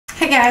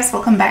guys,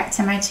 welcome back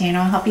to my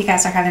channel. Hope you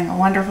guys are having a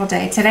wonderful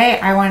day. Today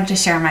I wanted to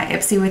share my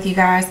Ipsy with you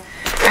guys.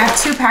 I have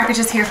two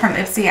packages here from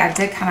Ipsy. I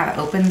did kind of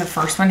open the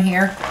first one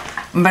here,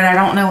 but I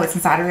don't know what's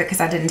inside of it because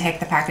I didn't take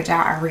the package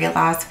out. I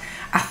realized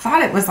I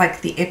thought it was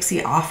like the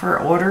Ipsy offer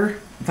order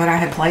that I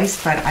had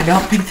placed, but I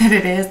don't think that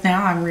it is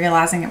now. I'm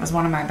realizing it was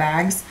one of my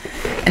bags.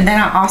 And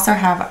then I also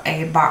have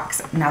a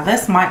box. Now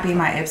this might be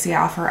my Ipsy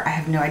offer. I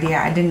have no idea.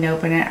 I didn't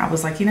open it. I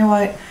was like, you know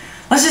what?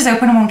 Let's just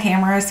open them on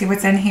camera, see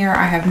what's in here.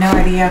 I have no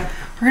idea.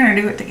 We're gonna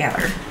do it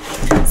together.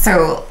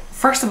 So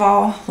first of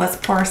all, let's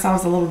pour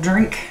ourselves a little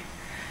drink.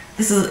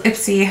 This is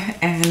Ipsy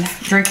and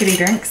Drinkity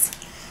Drinks.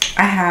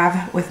 I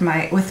have with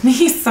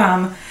me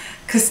some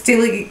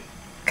Castillo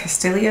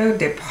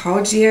de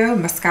Poggio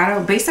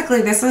Moscato.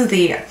 Basically, this is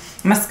the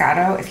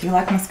Moscato. If you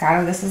like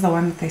Moscato, this is the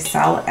one that they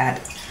sell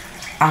at,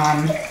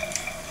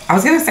 I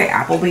was gonna say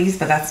Applebee's,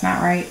 but that's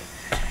not right.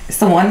 It's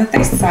the one that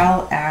they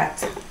sell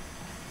at,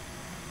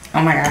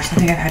 oh my gosh, I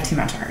think I've had too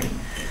much already.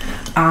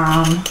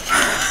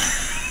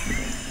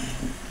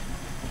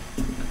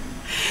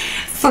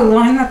 It's the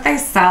one that they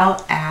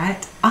sell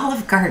at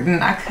Olive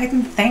Garden. I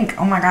couldn't think.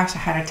 Oh my gosh, I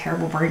had a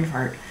terrible brain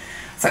fart.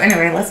 So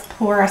anyway, let's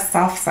pour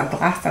ourselves a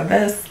glass of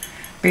this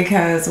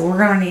because we're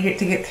going to need it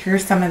to get through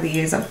some of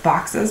these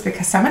boxes,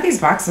 because some of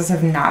these boxes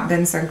have not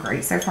been so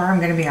great so far, I'm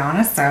going to be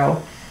honest.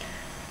 So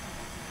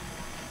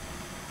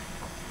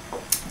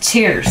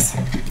cheers.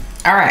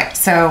 All right,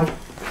 so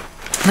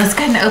let's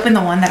go ahead and open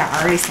the one that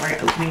I already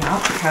started opening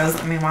up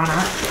because, I mean, why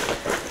not?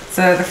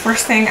 So the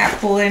first thing I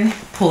pull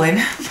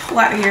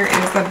out of here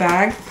is the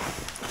bag.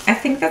 I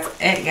think that's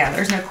it. Yeah,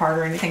 there's no card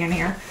or anything in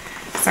here.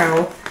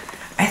 So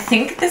I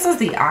think this is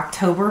the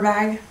October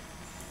bag.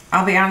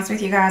 I'll be honest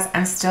with you guys,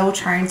 I'm still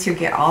trying to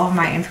get all of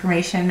my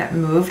information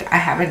moved. I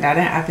haven't done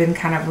it. I've been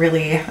kind of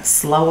really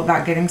slow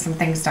about getting some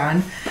things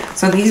done.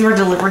 So these were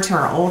delivered to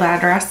our old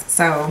address,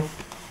 so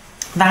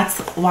that's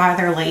why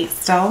they're late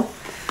still.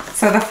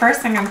 So the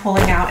first thing I'm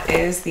pulling out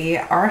is the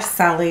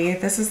Arcelli.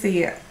 This is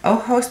the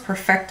Ojos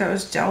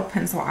Perfectos Gel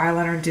Pencil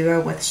Eyeliner Duo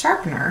with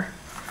Sharpener.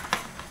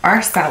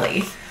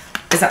 Arcelli.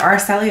 Is it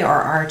Arcelli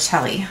or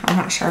Arcelli? I'm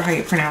not sure how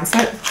you pronounce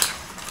it.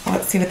 Well,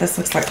 let's see what this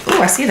looks like. Ooh,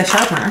 I see the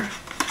sharpener.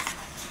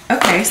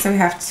 Okay, so we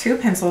have two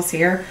pencils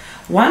here.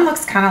 One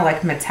looks kind of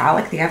like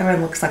metallic. The other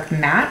one looks like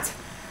matte.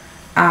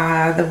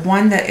 The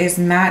one that is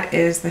matte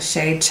is the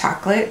shade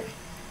Chocolate.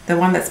 The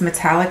one that's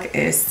metallic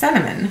is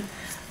Cinnamon.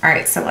 All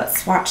right, so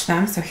let's swatch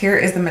them. So here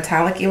is the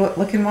metallic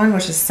looking one,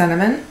 which is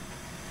Cinnamon.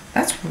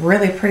 That's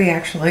really pretty,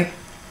 actually.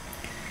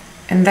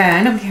 And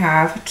then we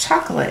have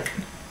Chocolate.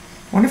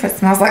 I wonder if it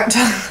smells like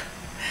chocolate.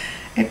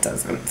 It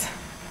doesn't.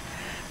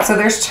 So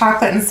there's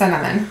Chocolate and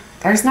Cinnamon.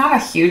 There's not a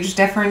huge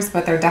difference,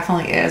 but there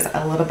definitely is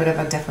a little bit of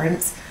a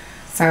difference.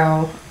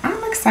 So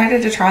I'm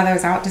excited to try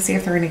those out to see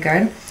if they're any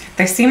good.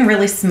 They seem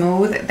really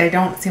smooth. They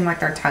don't seem like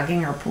they're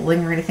tugging or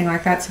pulling or anything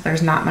like that. So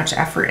there's not much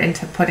effort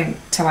into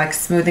like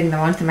smoothing them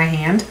onto my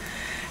hand.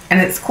 And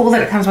it's cool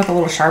that it comes with a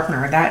little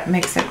sharpener. That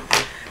makes it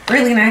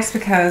really nice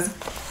because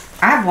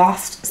I've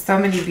lost so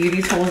many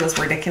beauty tools. It's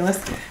ridiculous.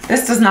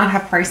 This does not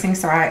have pricing,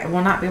 so I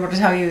will not be able to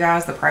tell you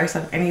guys the price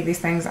of any of these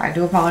things. I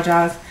do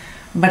apologize,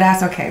 but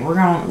that's okay. We're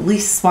going to at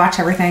least swatch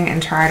everything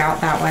and try it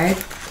out that way.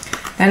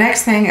 The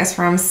next thing is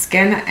from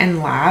Skin and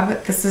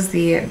Lab. This is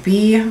the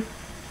B+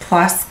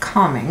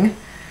 Calming,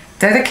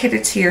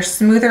 dedicated to your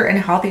smoother and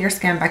healthier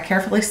skin by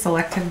carefully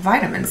selected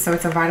vitamins. So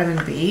it's a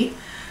vitamin B.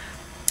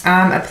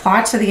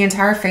 Applied to the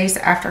entire face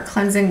after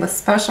cleansing with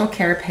special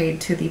care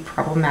paid to the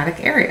problematic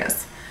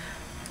areas.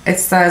 It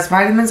says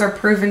vitamins are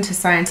proven to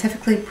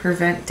scientifically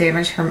prevent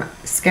damage from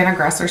skin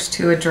aggressors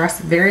to address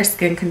various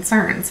skin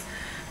concerns.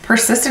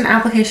 Persistent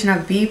application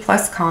of B+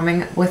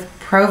 Calming with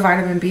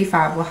provitamin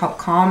B5 will help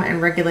calm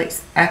and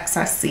regulate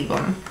excess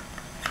sebum.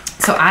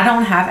 So I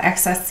don't have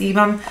excess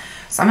sebum,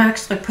 so I'm gonna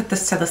actually put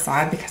this to the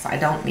side because I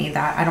don't need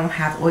that. I don't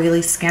have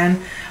oily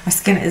skin. My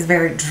skin is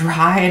very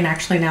dry, and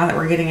actually now that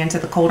we're getting into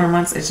the colder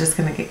months, it's just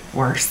gonna get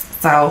worse.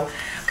 So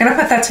I'm gonna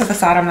put that to the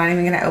side. I'm not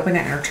even gonna open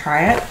it or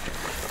try it.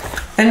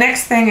 The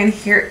next thing in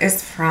here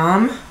is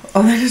from,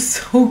 oh, that is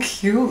so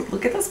cute.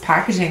 Look at this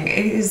packaging.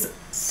 It is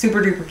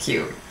super duper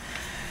cute.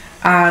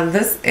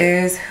 This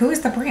is, who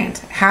is the brand?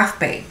 Half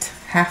Baked,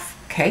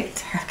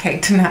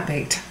 not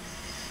baked.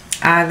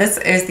 This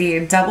is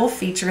the double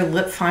feature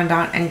lip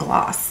fondant and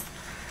gloss.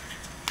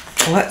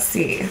 Let's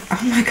see. Oh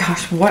my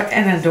gosh, what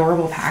an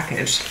adorable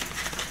package.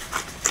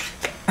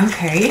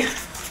 Okay.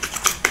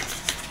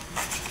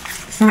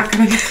 It's not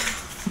gonna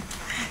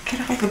get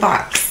out of the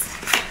box.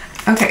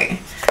 Okay.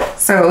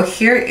 So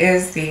here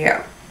is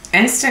the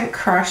Instant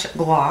Crush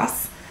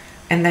Gloss.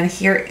 And then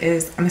here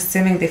is, I'm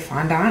assuming, the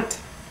fondant.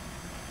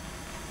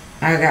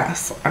 I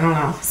guess. I don't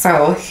know.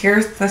 So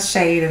here's the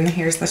shade and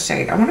here's the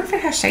shade. I wonder if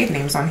it has shade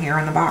names on here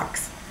on the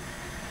box.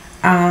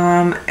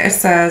 It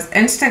says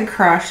Instant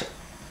Crush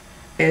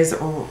is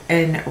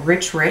in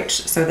Rich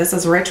Rich. So this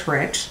is Rich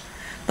Rich.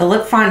 The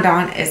lip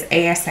fondant is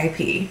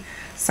ASAP.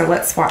 So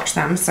let's swatch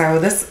them. So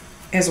this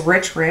is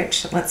Rich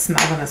Rich. Let's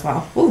smell them as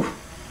well. Ooh.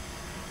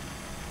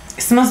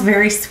 It smells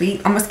very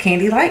sweet, almost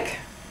candy-like.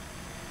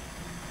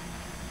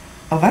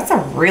 Oh, that's a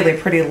really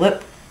pretty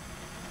lip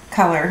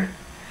color.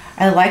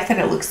 I like that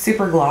it looks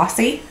super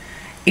glossy,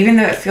 even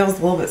though it feels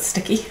a little bit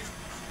sticky.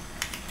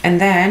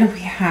 And then we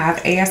have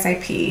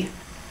ASAP.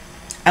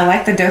 I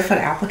like the doe foot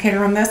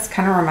applicator on this.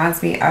 Kind of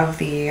reminds me of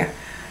the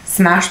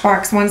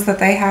Smashbox ones that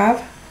they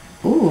have.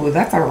 Ooh,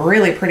 that's a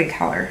really pretty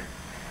color.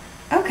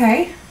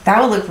 Okay,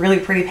 that would look really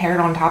pretty paired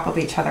on top of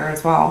each other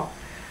as well.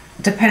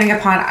 Depending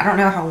upon, I don't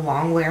know how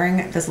long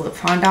wearing this lip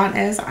fondant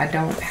is. I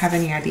don't have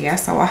any idea,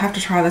 so I'll have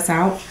to try this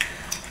out.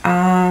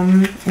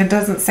 It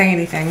doesn't say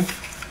anything.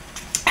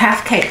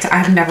 Half Caked.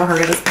 I've never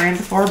heard of this brand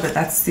before, but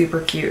that's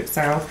super cute.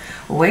 So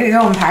way to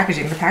go on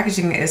packaging. The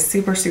packaging is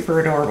super, super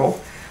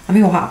adorable. Let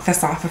me wipe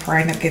this off before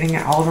I end up getting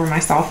it all over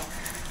myself.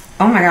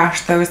 Oh my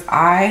gosh, those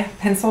eye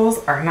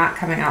pencils are not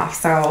coming off,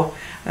 so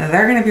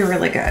they're going to be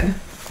really good.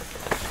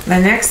 The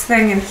next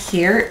thing in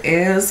here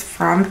is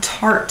from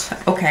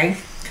Tarte. Okay,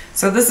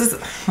 so this is,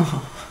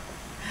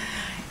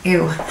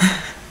 ew.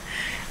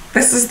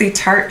 This is the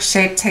Tarte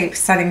Shape Tape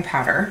Setting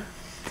Powder.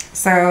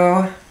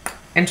 So,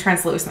 and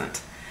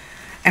translucent.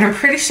 And I'm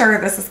pretty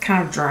sure this is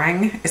kind of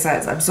drying. It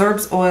says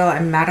absorbs oil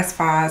and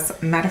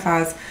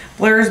mattifies,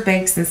 blurs,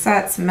 bakes, and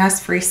sets,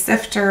 mess-free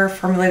sifter,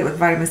 formulated with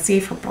vitamin C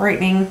for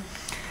brightening.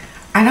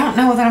 I don't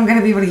know that I'm going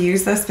to be able to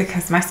use this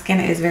because my skin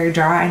is very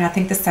dry, and I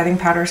think the setting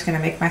powder is going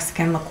to make my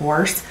skin look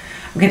worse.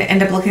 I'm going to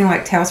end up looking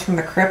like Tales from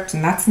the Crypt,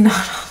 and that's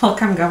not a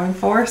look I'm going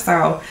for.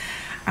 So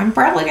I'm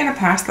probably going to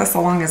pass this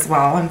along as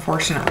well,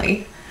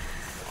 unfortunately.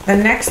 The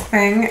next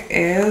thing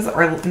is,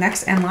 or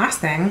next and last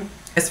thing,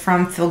 is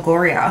from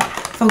Filgoria.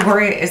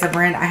 Filgoria is a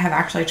brand I have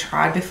actually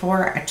tried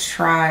before. I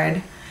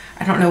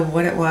don't know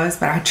what it was,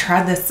 but I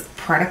tried this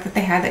product that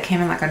they had that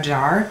came in like a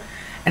jar,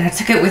 and I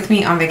took it with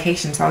me on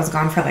vacation. So I was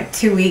gone for like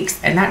 2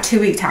 weeks, and that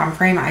 2-week time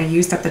frame, I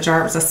used up the jar.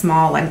 It was a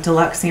small, like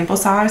deluxe sample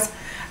size.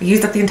 I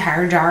used up the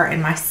entire jar,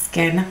 and my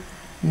skin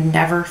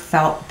never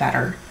felt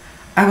better.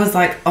 I was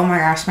like, oh my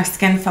gosh, my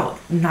skin felt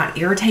not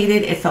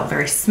irritated. It felt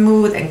very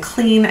smooth and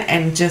clean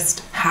and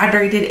just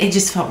hydrated. It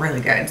just felt really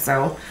good.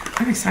 So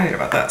I'm excited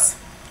about this.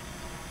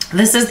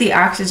 This is the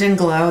Oxygen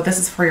Glow. This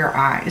is for your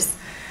eyes.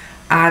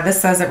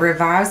 This says it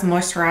revives,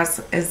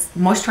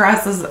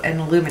 moisturizes, and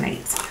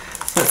illuminates.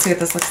 So let's see what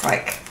this looks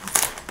like.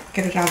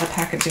 Get it out of the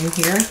packaging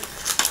here.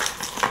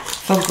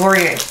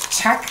 Filgoria,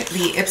 check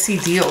the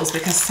Ipsy deals,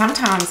 because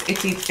sometimes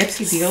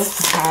Ipsy deals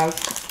have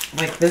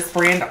like this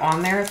brand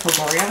on there,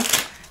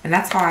 Filgoria. And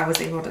that's how I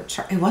was able to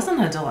try. It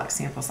wasn't a deluxe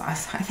sample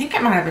size. I think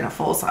it might have been a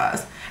full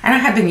size. And I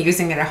had been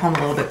using it at home a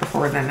little bit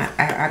before then,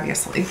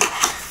 obviously.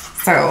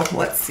 So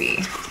let's see.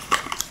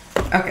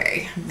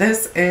 Okay,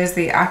 this is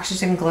the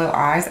Oxygen Glow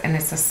Eyes, and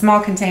it's a small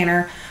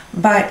container,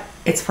 but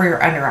it's for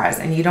your under eyes,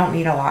 and you don't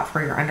need a lot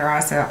for your under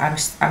eyes, so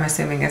I'm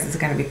assuming this is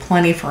going to be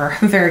plenty for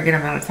a very good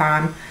amount of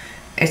time.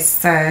 It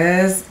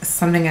says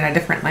something in a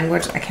different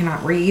language I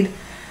cannot read.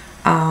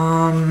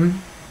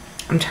 I'm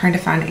trying to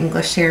find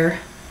English here.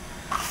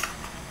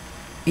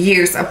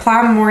 Use.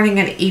 Apply morning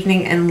and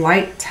evening in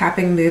light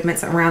tapping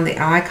movements around the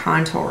eye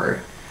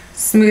contour.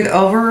 Smooth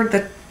over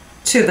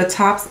to the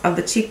tops of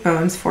the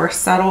cheekbones for a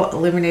subtle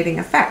illuminating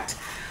effect.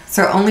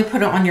 So only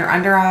put it on your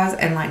under eyes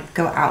and like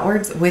go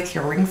outwards with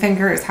your ring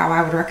finger is how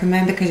I would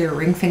recommend, because your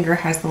ring finger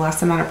has the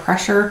less amount of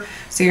pressure,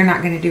 so you're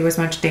not going to do as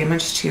much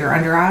damage to your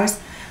under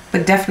eyes.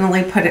 But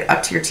definitely put it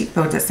up to your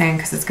cheekbones, it's saying,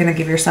 because it's going to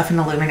give yourself an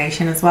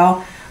illumination as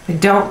well. But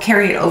don't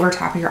carry it over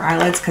top of your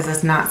eyelids, because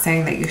it's not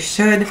saying that you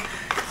should.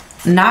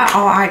 Not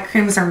all eye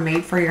creams are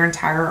made for your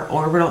entire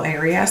orbital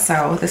area,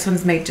 so this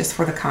one's made just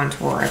for the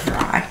contour of your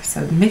eye.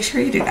 So make sure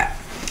you do that.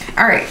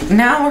 All right,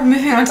 now we're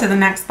moving on to the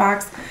next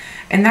box,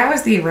 and that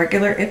was the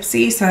regular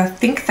Ipsy. So I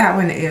think that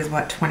one is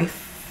what,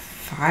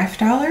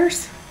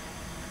 $25?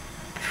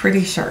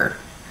 Pretty sure.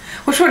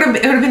 Which would have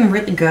been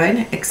really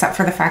good, except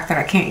for the fact that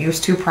I can't use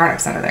 2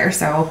 products out of there.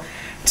 So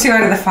 2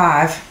 out of the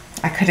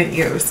 5 I couldn't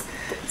use.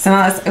 So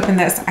now let's open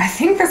this. I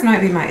think this might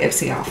be my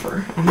Ipsy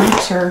offer. I'm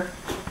not sure.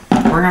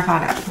 We're gonna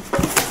find out.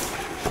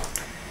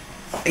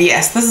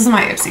 Yes, this is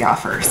my Ipsy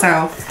offer.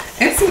 So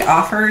Ipsy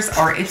offers,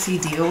 or Ipsy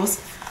deals,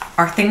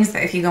 are things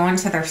that if you go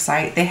into their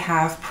site, they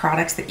have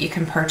products that you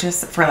can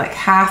purchase for like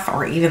half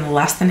or even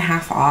less than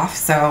half off.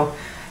 So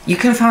you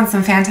can find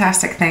some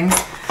fantastic things.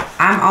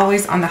 I'm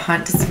always on the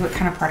hunt to see what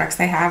kind of products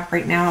they have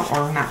right now,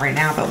 or not right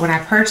now, but when I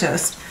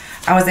purchased,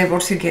 I was able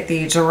to get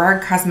the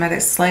Gerard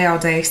Cosmetics Slay All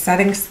Day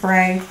Setting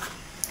Spray.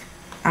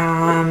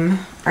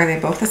 Are they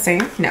both the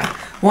same? No.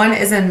 One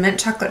is in mint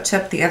chocolate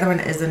chip. The other one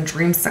is in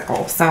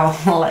dreamsicle. So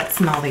let's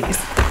smell these.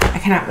 I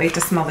cannot wait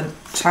to smell the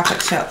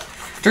chocolate chip.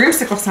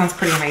 Dreamsicle sounds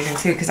pretty amazing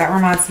too, because that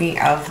reminds me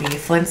of the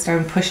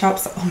Flintstone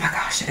push-ups. Oh my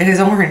gosh, it is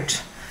orange.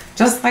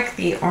 Just like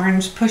the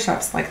orange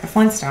push-ups, like the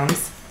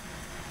Flintstones.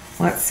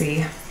 Let's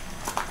see.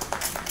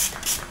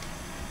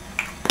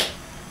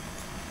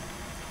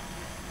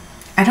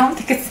 I don't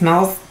think it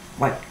smells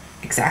like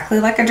exactly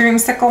like a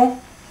dreamsicle,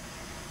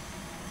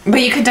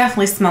 but you could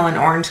definitely smell an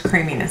orange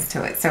creaminess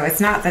to it. So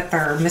it's not that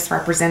they're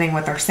misrepresenting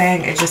what they're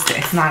saying.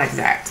 It's not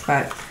exact,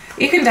 but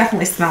you can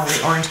definitely smell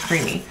the orange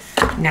creamy.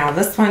 Now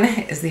this one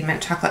is the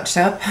mint chocolate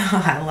chip.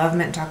 I love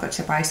mint chocolate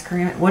chip ice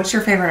cream. What's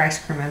your favorite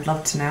ice cream? I'd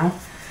love to know.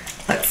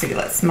 Let's see,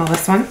 let's smell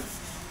this one.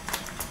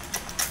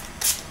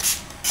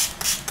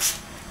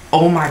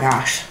 Oh my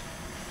gosh.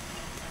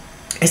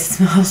 It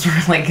smells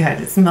really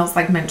good. It smells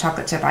like mint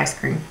chocolate chip ice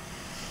cream.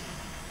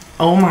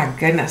 Oh my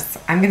goodness.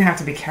 I'm going to have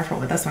to be careful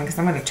with this one because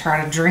I'm going to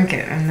try to drink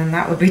it and then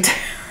that would be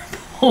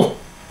terrible.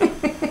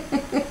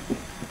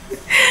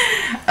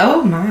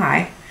 Oh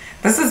my.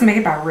 This is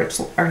made by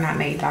not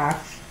made by,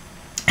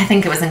 I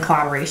think it was in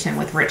collaboration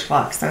with Rich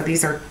Luck. So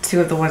these are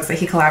two of the ones that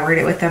he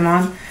collaborated with them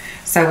on.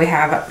 So we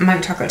have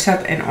mint chocolate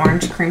chip and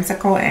orange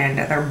creamsicle, and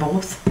they're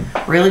both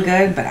really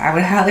good, but I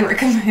would highly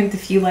recommend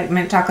if you like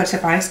mint chocolate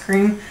chip ice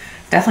cream,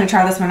 definitely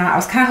try this one out. I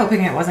was kind of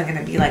hoping it wasn't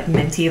going to be like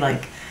minty,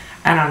 like,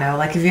 I don't know,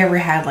 like if you ever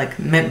had like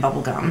mint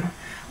bubble gum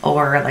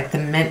or like the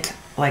mint,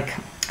 like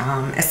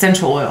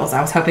essential oils,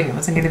 I was hoping it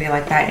wasn't going to be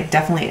like that. It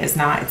definitely is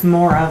not. It's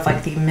more of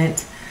like the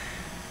mint,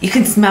 you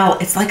can smell,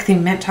 it's like the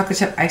mint chocolate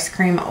chip ice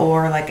cream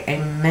or like a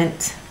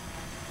mint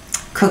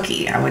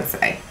cookie, I would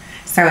say.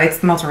 So it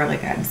smells really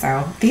good.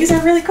 So these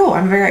are really cool.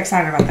 I'm very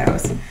excited about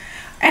those.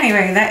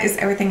 Anyway, that is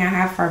everything I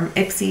have from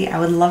Ipsy. I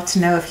would love to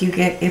know if you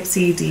get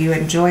Ipsy. Do you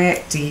enjoy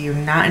it? Do you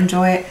not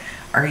enjoy it?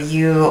 Are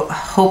you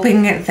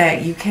hoping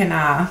that you can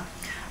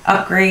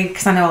upgrade?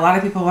 Because I know a lot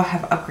of people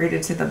have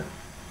upgraded to the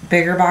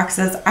bigger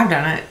boxes. I've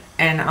done it.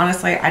 And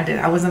honestly, I did.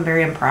 I wasn't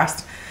very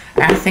impressed.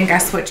 I think I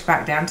switched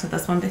back down to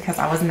this one because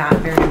I was not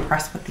very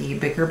impressed with the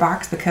bigger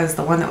box, because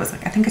the one that was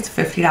like, I think it's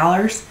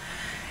 $50.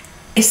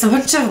 It's a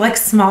bunch of like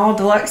small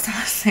deluxe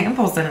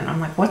samples in it. I'm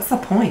like, what's the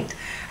point?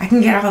 I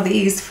can get all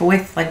these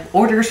with like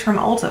orders from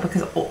Ulta,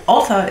 because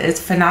Ulta is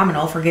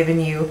phenomenal for giving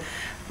you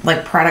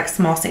like product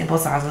small sample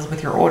sizes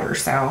with your order.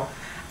 So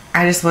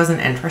I just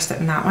wasn't interested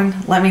in that one.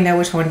 Let me know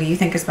which one do you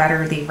think is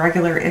better, the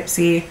regular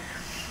Ipsy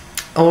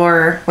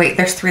or wait,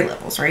 there's 3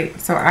 levels, right?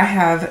 So I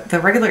have the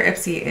regular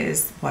Ipsy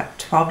is what,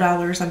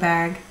 $12 a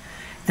bag.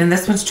 Then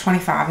this one's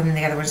 $25 and then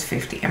the other one's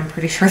 $50. I'm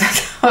pretty sure that's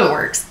how it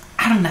works.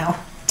 I don't know,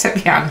 to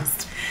be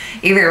honest.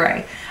 Either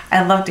way,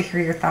 I'd love to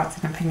hear your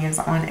thoughts and opinions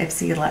on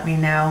Ipsy. Let me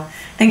know.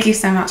 Thank you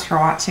so much for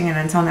watching, and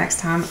until next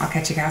time, I'll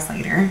catch you guys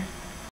later.